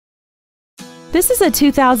This is a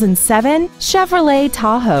 2007 Chevrolet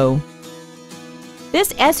Tahoe.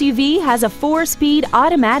 This SUV has a 4-speed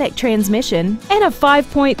automatic transmission and a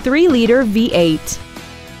 5.3-liter V8.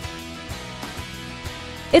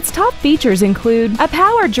 Its top features include a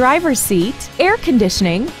power driver's seat, air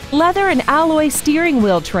conditioning, leather and alloy steering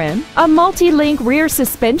wheel trim, a multi-link rear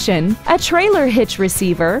suspension, a trailer hitch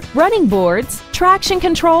receiver, running boards, traction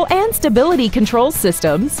control and stability control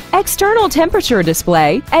systems, external temperature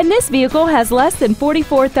display, and this vehicle has less than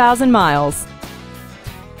 44,000 miles.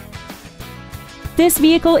 This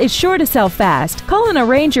vehicle is sure to sell fast. Call and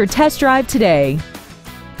arrange your test drive today.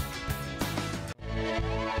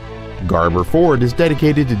 Garber Ford is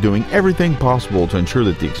dedicated to doing everything possible to ensure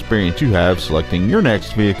that the experience you have selecting your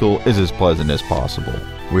next vehicle is as pleasant as possible.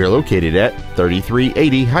 We are located at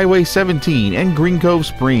 3380 Highway 17 in Green Cove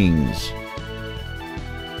Springs.